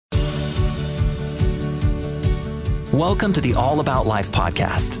Welcome to the All About Life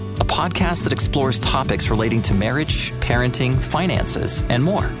podcast, a podcast that explores topics relating to marriage, parenting, finances, and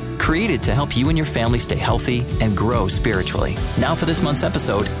more. Created to help you and your family stay healthy and grow spiritually. Now for this month's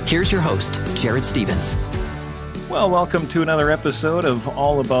episode, here's your host, Jared Stevens. Well, welcome to another episode of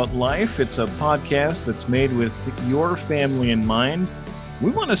All About Life. It's a podcast that's made with your family in mind.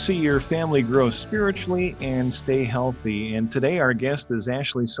 We want to see your family grow spiritually and stay healthy. And today our guest is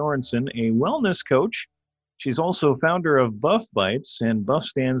Ashley Sorensen, a wellness coach. She's also founder of Buff Bites, and Buff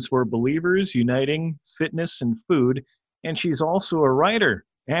stands for Believers Uniting Fitness and Food. And she's also a writer.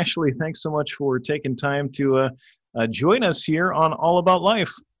 Ashley, thanks so much for taking time to join us here on All About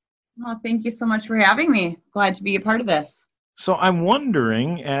Life. Well, thank you so much for having me. Glad to be a part of this. So I'm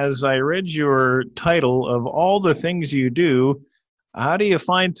wondering, as I read your title of all the things you do, how do you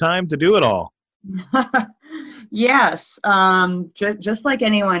find time to do it all? Yes, just like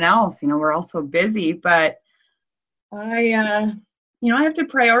anyone else, we're all so busy, but I have to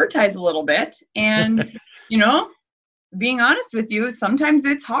prioritize a little bit. And, being honest with you, sometimes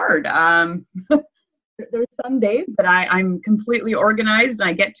it's hard. There's some days that I'm completely organized and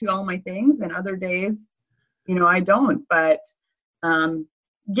I get to all my things, and other days, I don't. But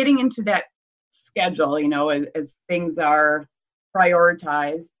getting into that schedule, as things are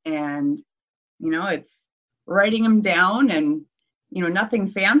prioritized, and, it's writing them down and,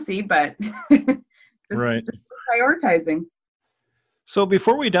 nothing fancy, but right. Just prioritizing. So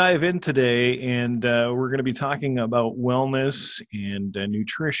before we dive in today, and we're going to be talking about wellness and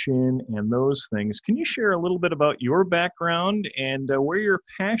nutrition and those things, can you share a little bit about your background and where your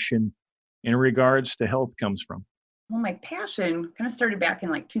passion in regards to health comes from? Well, my passion kind of started back in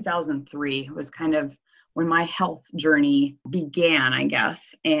like 2003. It was kind of when my health journey began, I guess.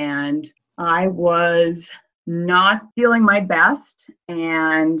 And I was not feeling my best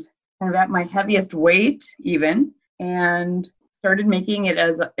and kind of at my heaviest weight even, and started making it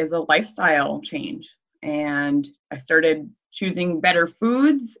as a lifestyle change. And I started choosing better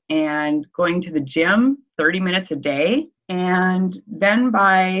foods and going to the gym 30 minutes a day. And then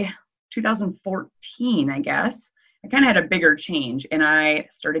by 2014, I guess, I kind of had a bigger change, and I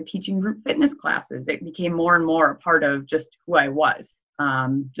started teaching group fitness classes. It became more and more a part of just who I was,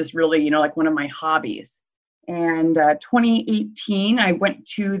 just really, like one of my hobbies. And 2018, I went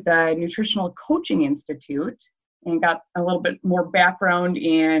to the Nutritional Coaching Institute and got a little bit more background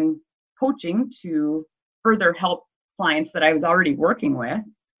in coaching to further help clients that I was already working with.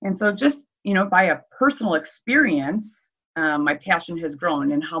 And so just, by a personal experience, my passion has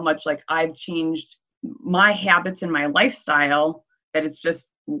grown, and how much I've changed my habits and my lifestyle, that it's just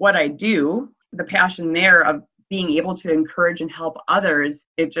what I do. The passion there of being able to encourage and help others,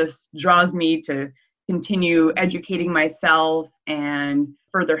 it just draws me to continue educating myself and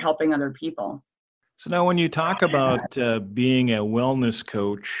further helping other people. So now when you talk about being a wellness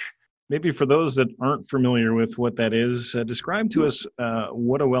coach, maybe for those that aren't familiar with what that is, describe to us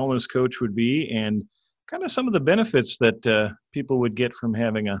what a wellness coach would be and kind of some of the benefits that people would get from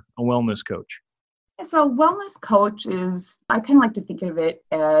having a wellness coach. So wellness coach is, I kind of like to think of it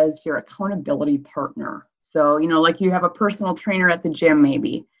as your accountability partner. So, like you have a personal trainer at the gym,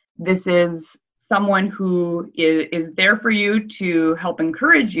 maybe. This is someone who is there for you to help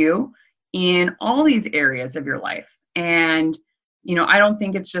encourage you in all these areas of your life. And, I don't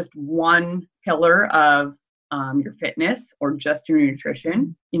think it's just one pillar of your fitness or just your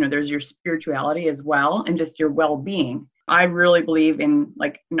nutrition. There's your spirituality as well, and just your well-being. I really believe in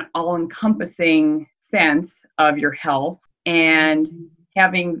an all-encompassing sense of your health, and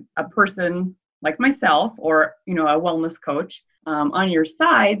having a person like myself or, a wellness coach on your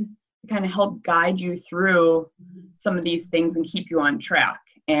side to kind of help guide you through some of these things and keep you on track.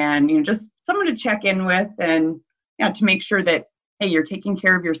 And, just someone to check in with, and to make sure that, hey, you're taking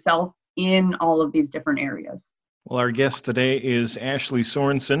care of yourself in all of these different areas. Well, our guest today is Ashley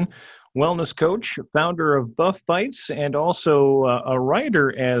Sorensen, wellness coach, founder of Buff Bites, and also a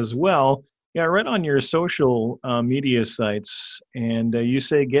writer as well. Yeah, I read on your social media sites, and you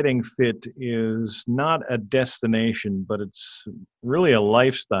say getting fit is not a destination, but it's really a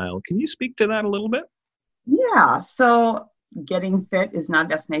lifestyle. Can you speak to that a little bit? Yeah, so getting fit is not a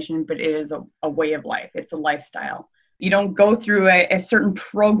destination, but it is a way of life. It's a lifestyle. You don't go through a certain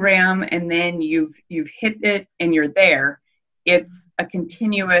program and then you've hit it and you're there. It's a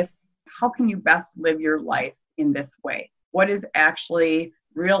continuous, how can you best live your life in this way? What is actually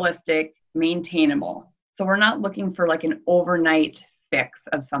realistic, maintainable? So we're not looking for an overnight fix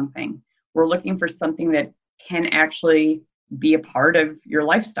of something. We're looking for something that can actually be a part of your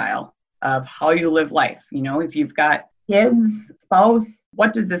lifestyle, of how you live life. If you've got kids, spouse,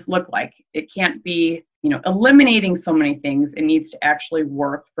 what does this look like? It can't be, eliminating so many things. It needs to actually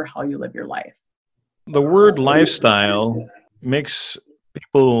work for how you live your life. The word lifestyle makes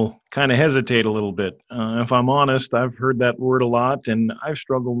people kind of hesitate a little bit. If I'm honest, I've heard that word a lot, and I've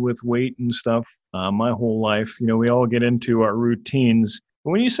struggled with weight and stuff my whole life. We all get into our routines.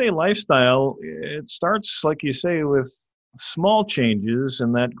 But when you say lifestyle, it starts, like you say, with small changes,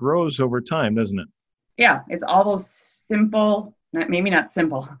 and that grows over time, doesn't it? Yeah, it's all those simple, maybe not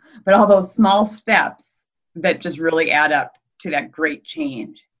simple, but all those small steps that just really add up to that great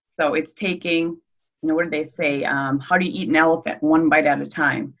change. So it's taking, what do they say? How do you eat an elephant? One bite at a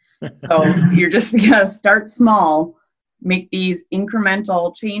time. So you're just going to start small, make these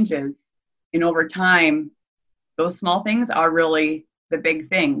incremental changes, and over time, those small things are really the big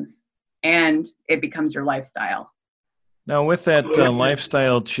things, and it becomes your lifestyle. Now, with that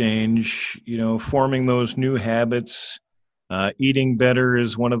lifestyle change, forming those new habits, eating better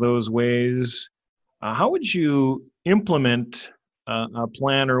is one of those ways. How would you implement a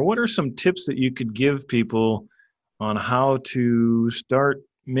plan, or what are some tips that you could give people on how to start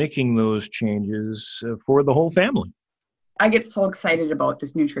making those changes for the whole family? I get so excited about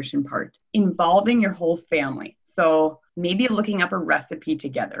this nutrition part, involving your whole family. So maybe looking up a recipe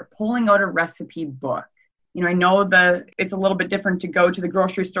together, pulling out a recipe book. I know it's a little bit different to go to the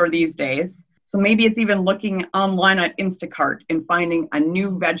grocery store these days. So maybe it's even looking online at Instacart and finding a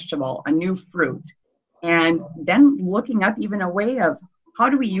new vegetable, a new fruit, and then looking up even a way of how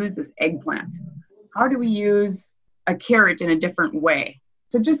do we use this eggplant? How do we use a carrot in a different way?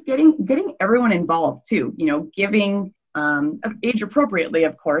 So just getting everyone involved too, giving age appropriately,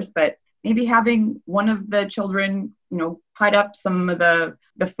 of course, but maybe having one of the children, cut up some of the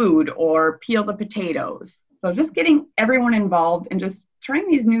food or peel the potatoes. So just getting everyone involved and just trying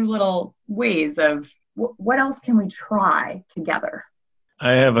these new little ways of what else can we try together?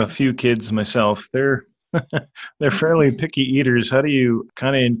 I have a few kids myself. They're fairly picky eaters. How do you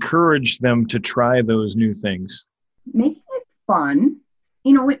kind of encourage them to try those new things? Making it fun.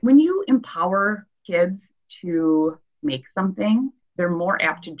 When you empower kids to make something, they're more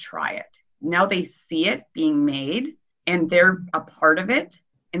apt to try it. Now they see it being made and they're a part of it,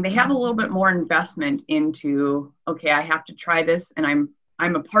 and they have a little bit more investment into, okay, I have to try this, and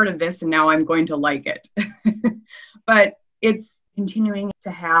I'm a part of this, and now I'm going to like it. But it's continuing to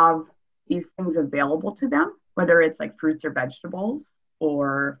have these things available to them, whether it's like fruits or vegetables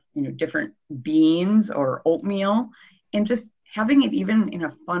or, different beans or oatmeal, and just having it even in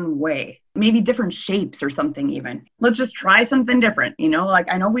a fun way, maybe different shapes or something even. Let's just try something different,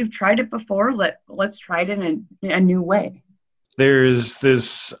 like I know we've tried it before, let's try it in a new way. There's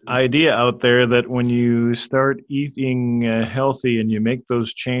this idea out there that when you start eating healthy and you make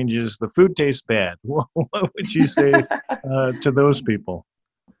those changes, the food tastes bad. What would you say to those people?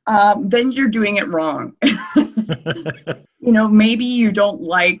 Then you're doing it wrong. Maybe you don't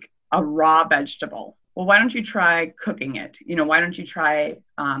like a raw vegetable. Well, why don't you try cooking it? Why don't you try,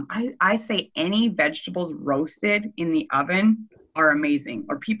 I say any vegetables roasted in the oven are amazing.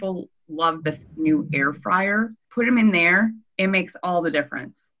 Or people love this new air fryer. Put them in there. It makes all the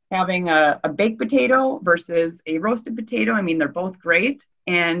difference. Having a baked potato versus a roasted potato, they're both great.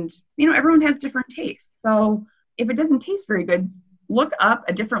 And, everyone has different tastes. So if it doesn't taste very good, look up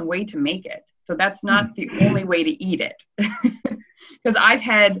a different way to make it. So that's not the only way to eat it. Because I've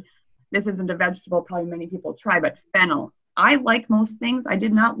had, this isn't a vegetable probably many people try, but fennel. I like most things. I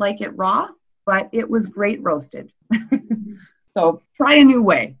did not like it raw, but it was great roasted. So try a new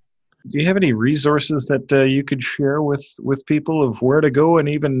way. Do you have any resources that you could share with people of where to go and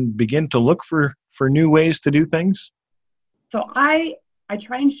even begin to look for new ways to do things? So I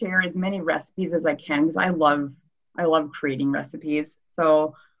try and share as many recipes as I can because I love creating recipes.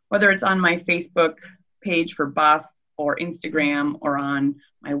 So whether it's on my Facebook page for Buff or Instagram or on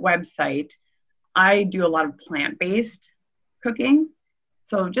my website, I do a lot of plant-based cooking.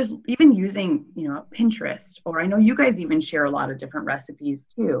 So just even using, Pinterest, or I know you guys even share a lot of different recipes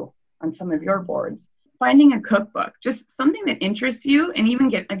too on some of your boards. Finding a cookbook, just something that interests you, and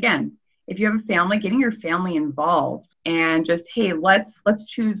even if you have a family, getting your family involved and just, hey, let's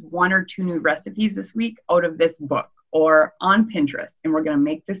choose one or two new recipes this week out of this book or on Pinterest, and we're going to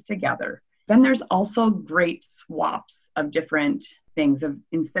make this together. Then there's also great swaps of different things.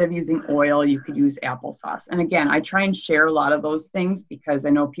 Instead of using oil, you could use applesauce. And again, I try and share a lot of those things because I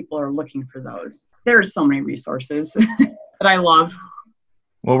know people are looking for those. There's so many resources that I love.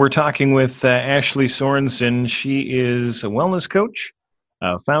 Well, we're talking with Ashley Sorensen. She is a wellness coach,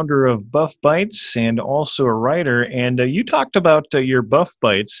 founder of Buff Bites and also a writer. And you talked about your Buff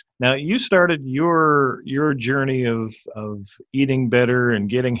Bites. Now, you started your journey of eating better and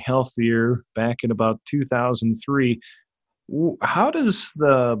getting healthier back in about 2003. How does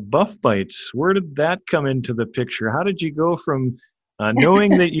the Buff Bites, where did that come into the picture? How did you go from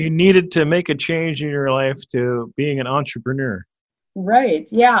knowing that you needed to make a change in your life to being an entrepreneur? Right.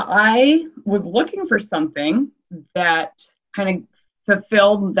 Yeah. I was looking for something that kind of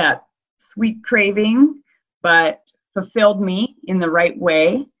fulfilled that sweet craving, but fulfilled me in the right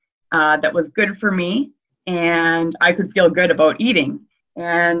way, that was good for me, and I could feel good about eating.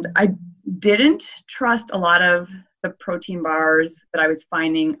 And I didn't trust a lot of the protein bars that I was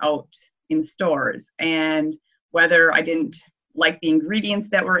finding out in stores, and whether I didn't like the ingredients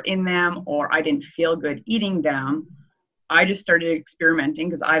that were in them or I didn't feel good eating them, I just started experimenting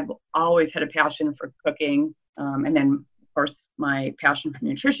because I've always had a passion for cooking. And then, of course, my passion for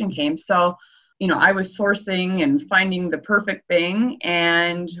nutrition came. So, I was sourcing and finding the perfect thing.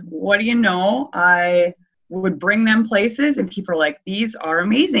 And what do you know? I would bring them places and people are like, these are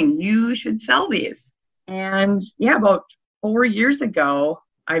amazing. You should sell these. And yeah, about 4 years ago,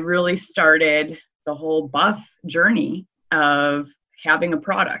 I really started the whole Buff journey of having a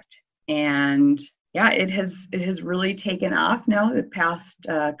product. And yeah, it has really taken off now the past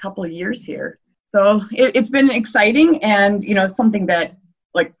couple of years here. So it's been exciting, and something that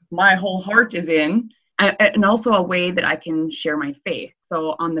like my whole heart is in, and also a way that I can share my faith.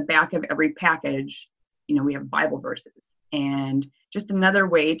 So on the back of every package, we have Bible verses, and just another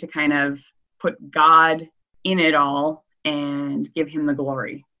way to kind of put God in it all and give him the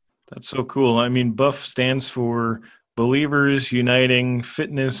glory. That's so cool. I mean, Buff stands for Believers Uniting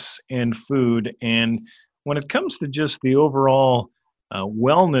Fitness and Food. And when it comes to just the overall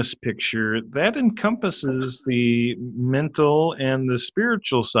wellness picture, that encompasses the mental and the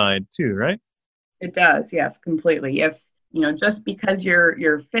spiritual side too, right? It does, yes, completely. If, just because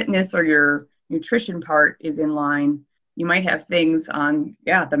your fitness or your nutrition part is in line, you might have things on,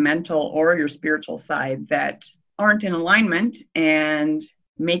 the mental or your spiritual side that aren't in alignment, and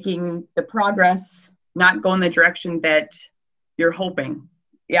making the progress not go in the direction that you're hoping.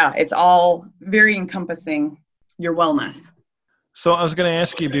 Yeah, it's all very encompassing your wellness. So I was going to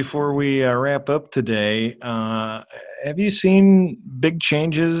ask you before we wrap up today, have you seen big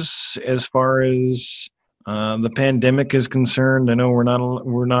changes as far as the pandemic is concerned? I know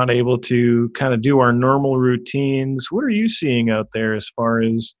we're not able to kind of do our normal routines. What are you seeing out there as far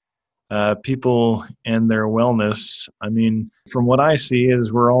as people and their wellness? I mean, from what I see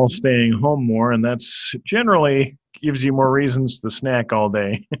is we're all staying home more, and that's generally gives you more reasons to snack all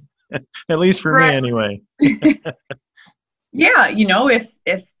day, at least for me anyway. Yeah,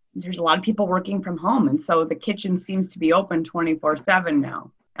 if there's a lot of people working from home, and so the kitchen seems to be open 24/7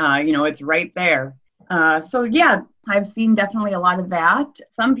 now. It's right there. So yeah, I've seen definitely a lot of that.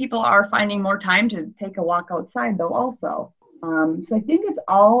 Some people are finding more time to take a walk outside though also. So I think it's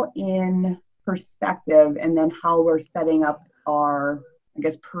all in perspective, and then how we're setting up our,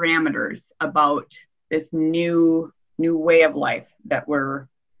 parameters about this new way of life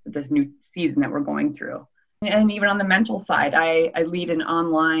this new season that we're going through. And even on the mental side, I lead an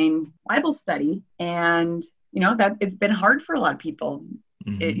online Bible study, and that it's been hard for a lot of people.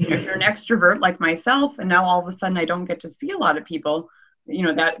 Mm-hmm. If you're an extrovert like myself, and now all of a sudden I don't get to see a lot of people,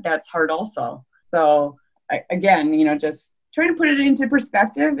 that's hard also. So again, just trying to put it into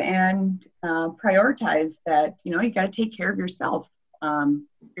perspective and prioritize that, you got to take care of yourself,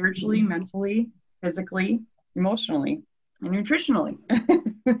 spiritually, mentally, physically, emotionally, and nutritionally.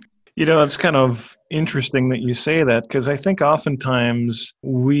 It's kind of interesting that you say that, because I think oftentimes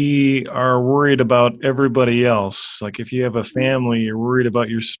we are worried about everybody else. Like if you have a family, you're worried about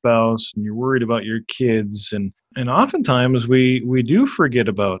your spouse and you're worried about your kids. And oftentimes we do forget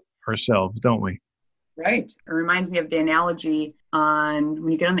about ourselves, don't we? Right. It reminds me of the analogy on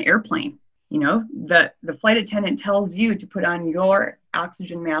when you get on the airplane. The flight attendant tells you to put on your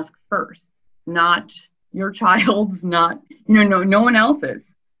oxygen mask first, not your child's, not, no one else's.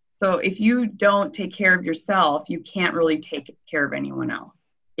 So if you don't take care of yourself, you can't really take care of anyone else.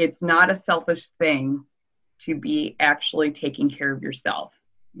 It's not a selfish thing to be actually taking care of yourself.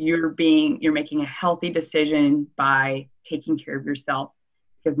 You're making a healthy decision by taking care of yourself,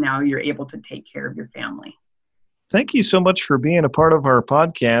 because now you're able to take care of your family. Thank you so much for being a part of our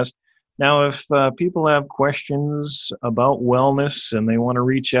podcast. Now, if people have questions about wellness and they want to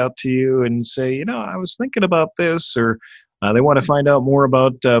reach out to you and say, I was thinking about this, or they want to find out more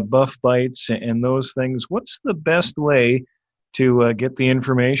about Buff Bites and those things, what's the best way to get the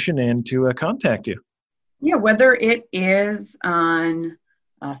information and to contact you? Yeah, whether it is on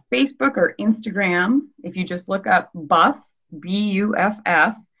Facebook or Instagram. If you just look up Buff,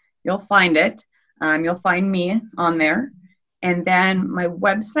 Buff, you'll find it. You'll find me on there. And then my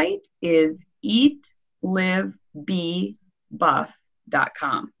website is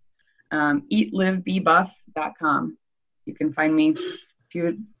eatlivebebuff.com. Eatlivebebuff.com. You can find me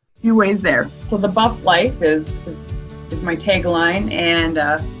a few ways there. So the Buff Life is my tagline, and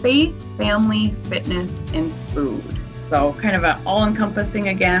faith, family, fitness, and food. So kind of an all-encompassing,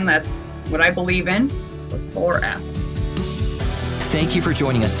 again, that's what I believe in, those 4 F's. Thank you for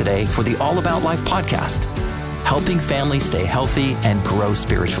joining us today for the All About Life podcast, helping families stay healthy and grow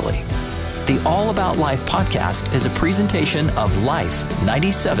spiritually. The All About Life podcast is a presentation of Life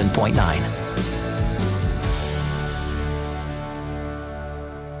 97.9.